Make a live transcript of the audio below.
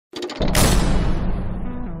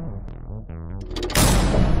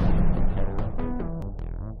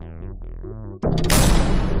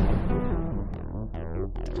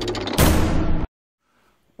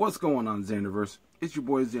What's going on, Xanderverse? It's your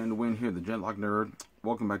boy Xander Win here, the Dreadloc nerd.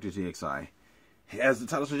 Welcome back to TXI. As the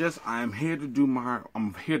title suggests, I'm here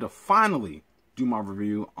to finally do my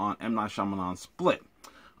review on M. Night Shyamalan's Split.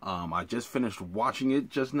 I just finished watching it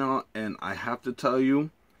just now, and I have to tell you,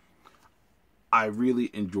 I really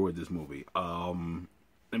enjoyed this movie.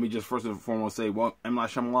 Let me just first and foremost say, well, M. Night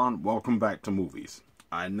Shyamalan, welcome back to movies.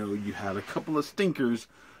 I know you had a couple of stinkers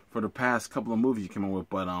for the past couple of movies you came up with,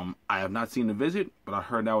 but I have not seen The Visit, but I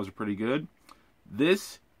heard that was pretty good.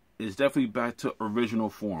 This is definitely back to original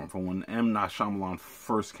form from when M. Night Shyamalan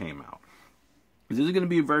first came out. This is going to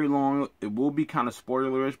be very long. It will be kind of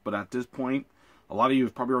spoilerish, but at this point, a lot of you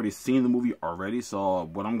have probably already seen the movie already, so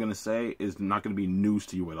what I'm going to say is not going to be news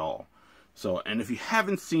to you at all. So, and if you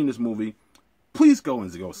haven't seen this movie, please go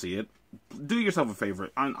and go see it. Do yourself a favor.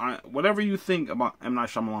 Whatever you think about M. Night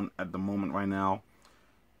Shyamalan at the moment right now,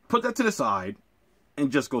 put that to the side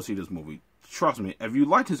and just go see this movie. Trust me, if you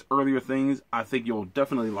liked his earlier things, I think you'll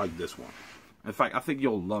definitely like this one. In fact, I think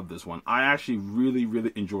you'll love this one. I actually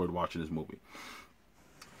really enjoyed watching this movie.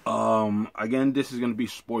 Again, this is going to be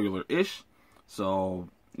spoiler-ish. So,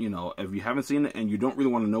 you know, if you haven't seen it and you don't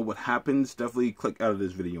really want to know what happens, definitely click out of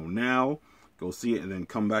this video now. Go see it and then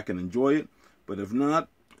come back and enjoy it. But if not,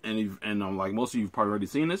 and like most of you have probably already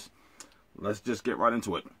seen this, let's just get right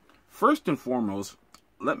into it. First and foremost,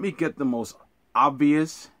 let me get the most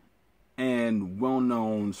obvious and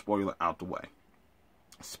well-known spoiler out the way.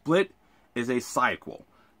 Split is a sidequel,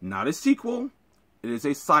 not a sequel. It is a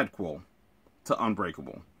sidequel to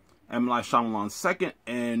Unbreakable. M. Night Shyamalan's second,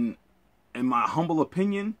 and in my humble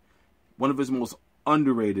opinion, one of his most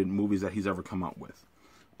underrated movies that he's ever come out with.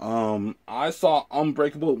 I saw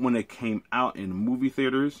Unbreakable when it came out in movie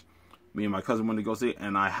theaters. Me and my cousin went to go see it,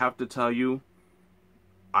 and I have to tell you,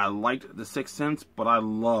 I liked The Sixth Sense, but I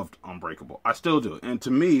loved Unbreakable. I still do. And to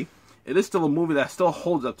me, it is still a movie that still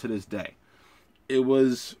holds up to this day. Remember,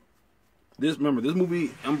 this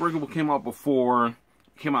movie, Unbreakable, came out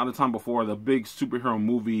at a time before the big superhero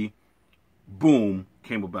movie boom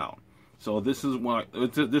came about. So this is why,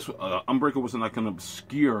 Unbreakable was like an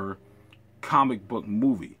obscure comic book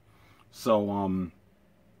movie. So,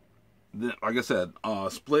 like I said,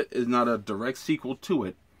 Split is not a direct sequel to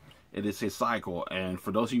it. It is a cycle, and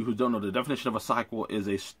for those of you who don't know, the definition of a cycle is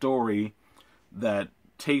a story that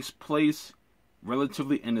takes place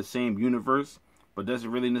relatively in the same universe, but doesn't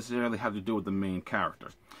really necessarily have to do with the main character.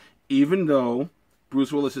 Even though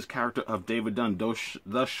Bruce Willis's character of David Dunn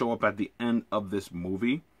does show up at the end of this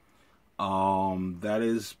movie, that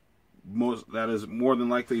is more than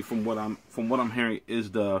likely, from what I'm hearing,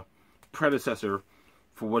 is the predecessor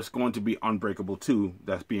for what's going to be Unbreakable 2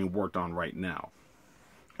 that's being worked on right now.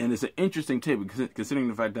 And it's an interesting tip, considering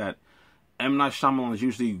the fact that M. Night Shyamalan is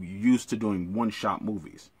usually used to doing one-shot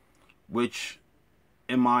movies, which,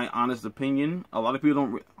 in my honest opinion, a lot of people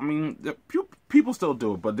don't. I mean, people still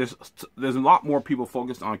do it, but there's a lot more people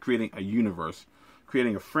focused on creating a universe,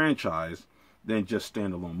 creating a franchise, than just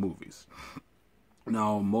standalone movies.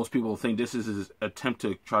 Now, most people think this is his attempt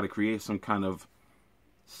to try to create some kind of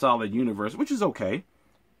solid universe, which is okay.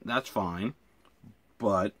 That's fine,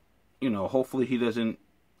 but you know, hopefully he doesn't,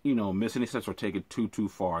 you know, miss any steps or take it too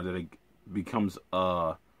far that it becomes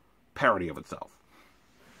a parody of itself.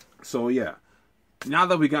 So yeah, now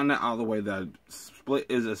that we've gotten that out of the way, that Split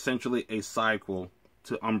is essentially a sequel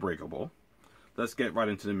to Unbreakable, let's get right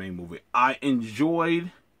into the main movie. I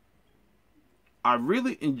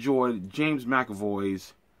really enjoyed James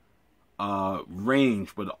McAvoy's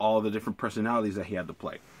range with all the different personalities that he had to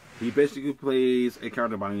play. He basically plays a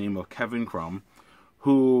character by the name of Kevin Crumb,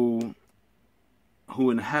 who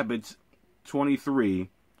inhabits 23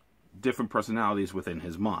 different personalities within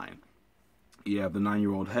his mind. You have the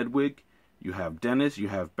 9-year-old Hedwig, you have Dennis, you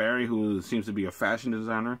have Barry, who seems to be a fashion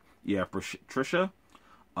designer, you have Tricia.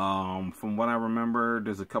 From what I remember,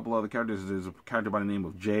 there's a couple other characters. There's a character by the name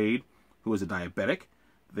of Jade, who is a diabetic.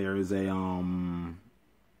 There is a, I'm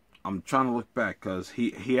trying to look back, because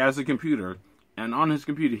he has a computer, and on his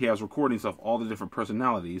computer he has recordings of all the different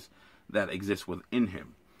personalities that exist within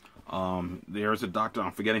him. There's a doctor,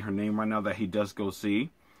 I'm forgetting her name right now, that he does go see.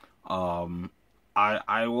 I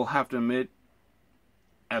will have to admit,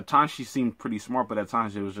 at times she seemed pretty smart, but at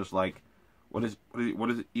times it was just like, what is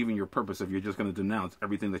even your purpose if you're just going to denounce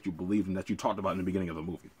everything that you believe and that you talked about in the beginning of the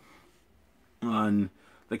movie? And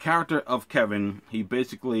the character of Kevin, he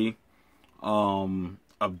basically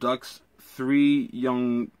abducts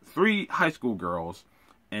three high school girls,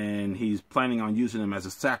 and he's planning on using them as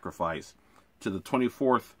a sacrifice to the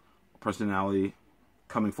 24th personality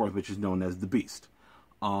coming forth, which is known as the Beast.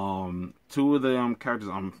 Two of the characters,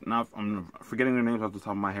 I'm forgetting their names off the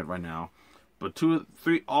top of my head right now, but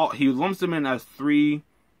he lumps them in as three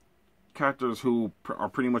characters who are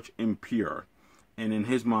pretty much impure. And in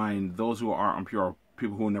his mind, those who are impure are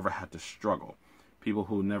people who never had to struggle. People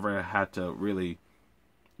who never had to really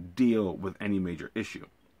deal with any major issue.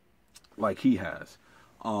 Like he has.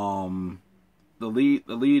 The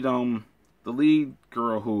lead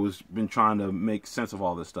girl who's been trying to make sense of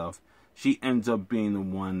all this stuff, she ends up being the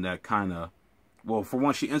one that kind of, well, for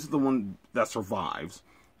one, she ends up the one that survives,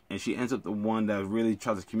 and she ends up the one that really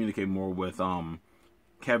tries to communicate more with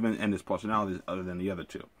Kevin and his personalities other than the other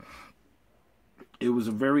two. It was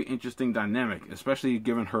a very interesting dynamic, especially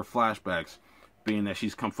given her flashbacks, being that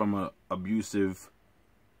she's come from a abusive.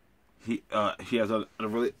 She has a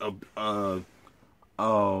really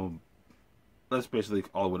that's basically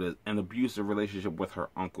all it is, an abusive relationship with her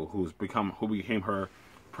uncle, who became her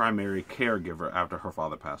primary caregiver after her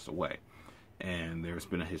father passed away. And there's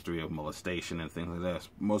been a history of molestation and things like that,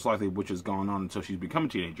 most likely which has gone on until she's become a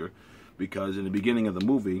teenager, because in the beginning of the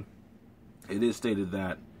movie, it is stated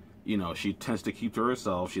that, you know, she tends to keep to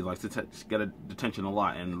herself. She likes to get detention a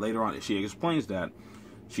lot, and later on she explains that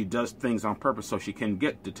she does things on purpose so she can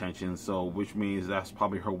get detention, so which means that's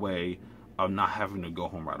probably her way of not having to go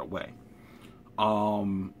home right away.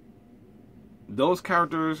 Those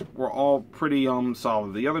characters were all pretty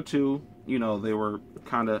solid. The other two, you know, they were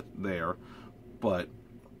kind of there, but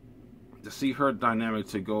to see her dynamic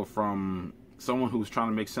to go from someone who's trying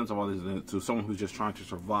to make sense of all this to someone who's just trying to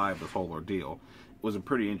survive this whole ordeal was a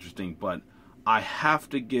pretty interesting. But I have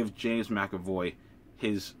to give James McAvoy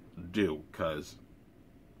his due, because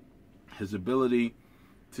his ability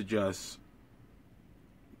to just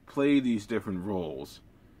play these different roles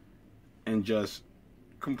and just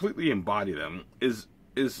completely embody them is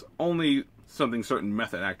only something certain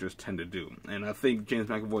method actors tend to do. And I think James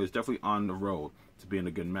McAvoy is definitely on the road to being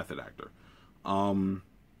a good method actor. Out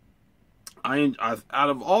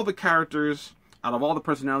of all the characters, out of all the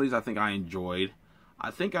personalities, I think I enjoyed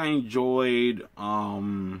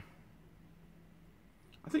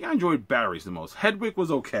Barry's the most. Hedwig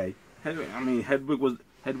was okay. Hedwig was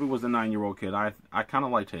the 9-year-old kid. I kind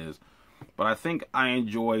of liked his, but I think I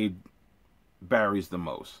enjoyed Barry's the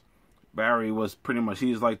most. Barry was pretty much,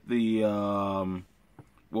 he's like the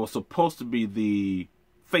supposed to be the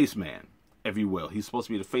face man, if you will. He's supposed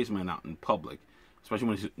to be the face man out in public,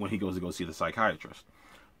 especially when he goes to go see the psychiatrist.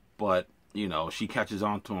 But you know, she catches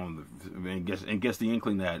on to him and gets the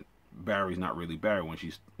inkling that Barry's not really Barry when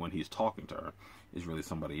he's talking to her. Is really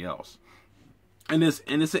somebody else. And it's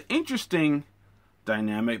an interesting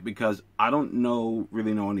dynamic, because I don't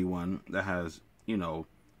really know anyone that has, you know,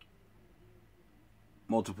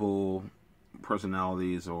 multiple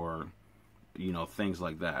personalities or, you know, things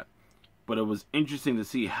like that. But it was interesting to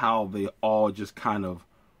see how they all just kind of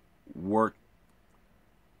work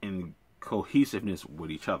in cohesiveness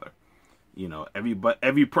with each other. You know,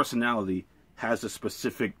 every personality has a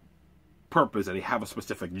specific purpose, and they have a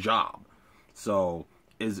specific job. So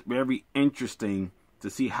it's very interesting to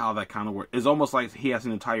see how that kind of works. It's almost like he has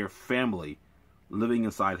an entire family living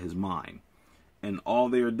inside his mind. And all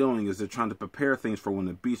they are doing is they're trying to prepare things for when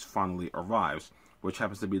the beast finally arrives, which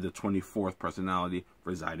happens to be the 24th personality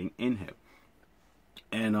residing in him.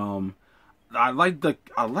 And I like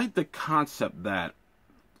the concept that,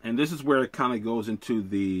 and this is where it kind of goes into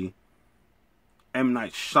the M.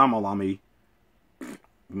 Night Shyamalan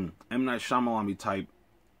type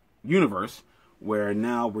universe, where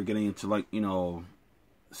now we're getting into, like, you know,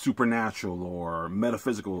 supernatural or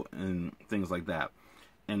metaphysical and things like that.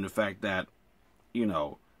 And the fact that, you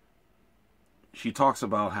know, she talks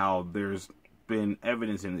about how there's been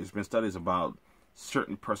evidence and there's been studies about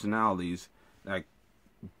certain personalities that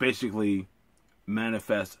basically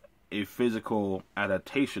manifest a physical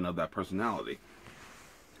adaptation of that personality.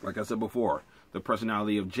 Like I said before, the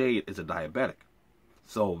personality of Jade is a diabetic,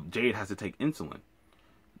 so Jade has to take insulin.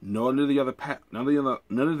 None of the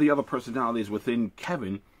other personalities within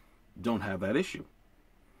Kevin don't have that issue.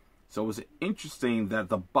 So it's interesting that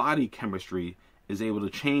the body chemistry is able to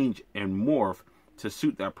change and morph to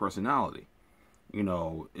suit that personality. You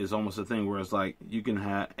know, it's almost a thing where it's like you can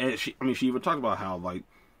have, and she even talked about how, like,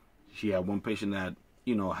 she had one patient that,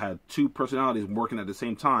 you know, had two personalities working at the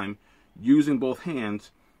same time, using both hands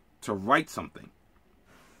to write something.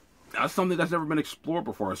 That's something that's never been explored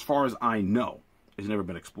before, as far as I know. It's never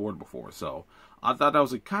been explored before. So I thought that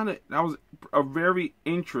was a very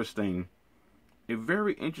interesting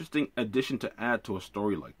addition to add to a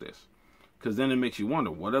story like this. Because then it makes you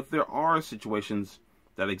wonder, what if there are situations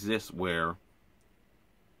that exist where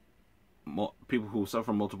people who suffer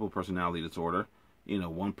from multiple personality disorder, you know,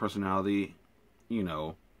 one personality, you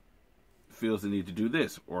know, feels the need to do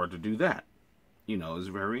this or to do that. you know, is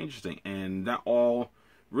very interesting. And that all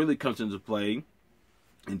really comes into play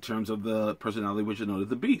in terms of the personality which is known as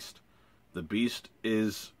the Beast. The Beast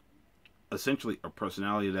is essentially a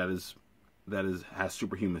personality that has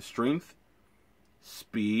superhuman strength,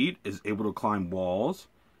 speed, is able to climb walls,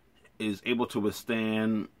 is able to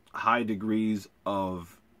withstand high degrees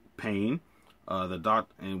of pain.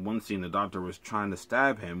 In one scene, the doctor was trying to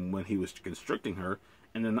stab him when he was constricting her,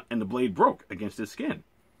 and the blade broke against his skin.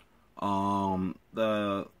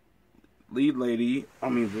 The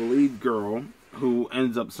lead girl who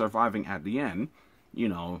ends up surviving at the end, you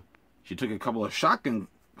know, she took a couple of shotgun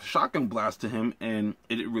blasts to him, and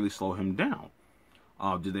it didn't really slow him down.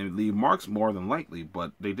 Did they leave marks? More than likely,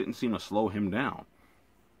 but they didn't seem to slow him down.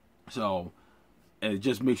 So, it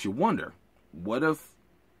just makes you wonder, what if,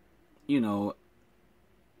 you know,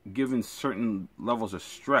 given certain levels of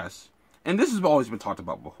stress, and this has always been talked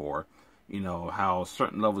about before, you know, how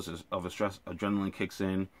certain levels of stress, adrenaline kicks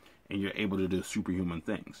in, and you're able to do superhuman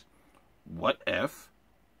things. What if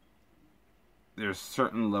there's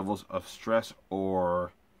certain levels of stress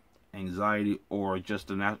or anxiety or just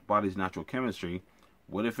the body's natural chemistry?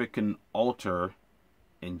 What if it can alter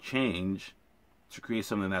and change to create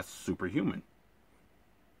something that's superhuman?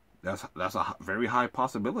 That's a very high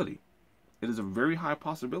possibility. It is a very high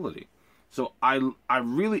possibility. So I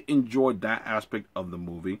really enjoyed that aspect of the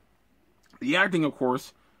movie. The acting, of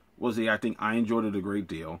course, was the acting. I enjoyed it a great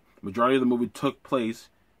deal. Majority of the movie took place,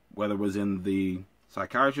 whether it was in the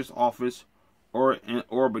psychiatrist's office or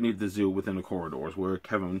beneath the zoo within the corridors where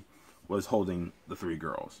Kevin was holding the three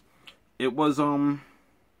girls. It was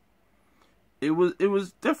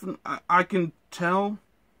definitely, I can tell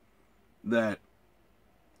that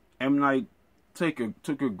M. Night took a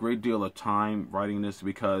great deal of time writing this,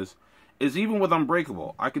 because it's even with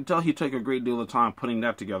Unbreakable, I can tell he took a great deal of time putting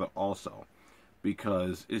that together also,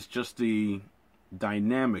 because it's just the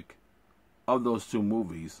dynamic of those two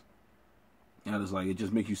movies, and it's like, it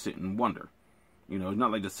just makes you sit and wonder. You know, it's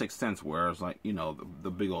not like The Sixth Sense where it's like, you know,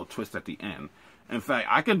 the big old twist at the end. In fact,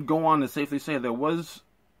 I can go on to safely say there was,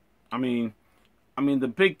 I mean, the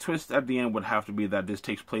big twist at the end would have to be that this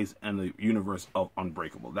takes place in the universe of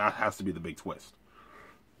Unbreakable. That has to be the big twist.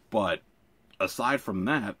 But aside from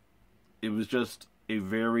that, it was just to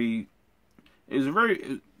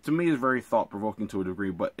me, it's very thought-provoking to a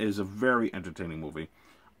degree, but it is a very entertaining movie.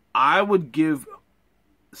 I would give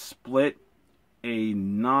Split a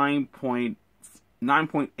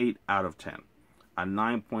 9.8 out of 10. A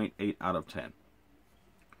 9.8 out of 10.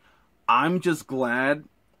 I'm just glad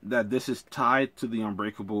that this is tied to the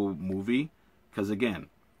Unbreakable movie, because again,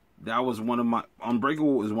 that was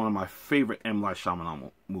Unbreakable is one of my favorite M. Night Shyamalan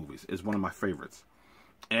movies. It's one of my favorites.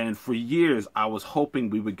 And for years, I was hoping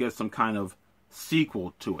we would get some kind of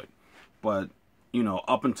sequel to it. But, you know,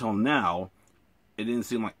 up until now, it didn't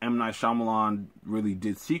seem like M. Night Shyamalan really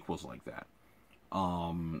did sequels like that.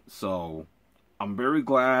 So I'm very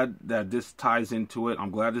glad that this ties into it. I'm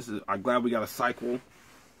glad we got a sequel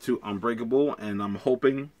to Unbreakable, and I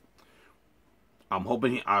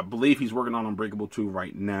believe he's working on Unbreakable 2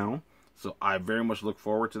 right now. So I very much look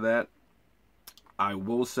forward to that. I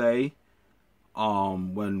will say,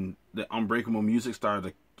 when the Unbreakable music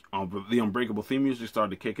started, the Unbreakable theme music started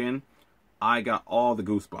to kick in, I got all the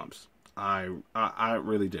goosebumps. I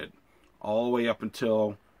really did. All the way up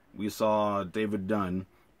until we saw David Dunn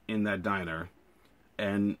in that diner.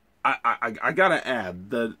 And I gotta add,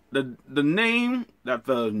 the name that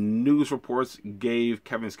the news reports gave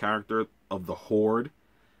Kevin's character of the Horde,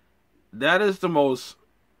 that is the most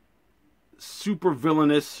super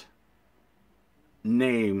villainous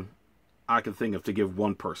name I can think of to give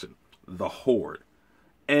one person. The Horde.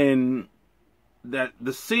 And that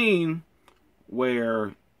the scene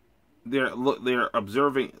where they're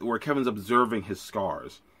observing, where Kevin's observing his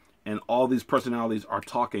scars, and all these personalities are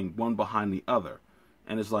talking one behind the other,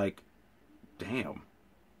 and it's like, damn,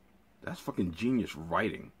 that's fucking genius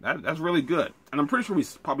writing. That's really good. And I'm pretty sure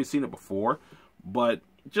we've probably seen it before, but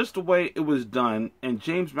just the way it was done, and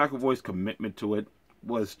James McAvoy's commitment to it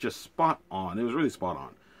was just spot on. It was really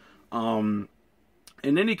spot on.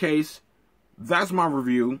 In any case, that's my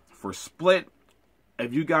review for Split.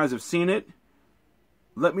 If you guys have seen it,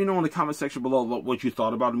 let me know in the comment section below what you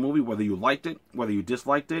thought about the movie, whether you liked it, whether you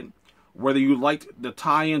disliked it, whether you liked the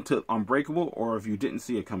tie-in to Unbreakable, or if you didn't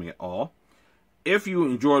see it coming at all. If you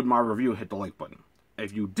enjoyed my review, hit the like button.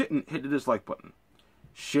 If you didn't, hit the dislike button.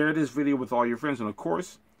 Share this video with all your friends, and of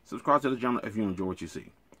course, subscribe to the channel if you enjoy what you see.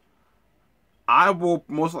 I will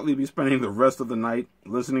most likely be spending the rest of the night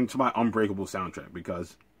listening to my Unbreakable soundtrack,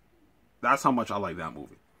 because that's how much I like that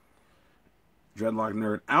movie. Dreadloc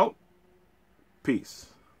Nerd out. Peace.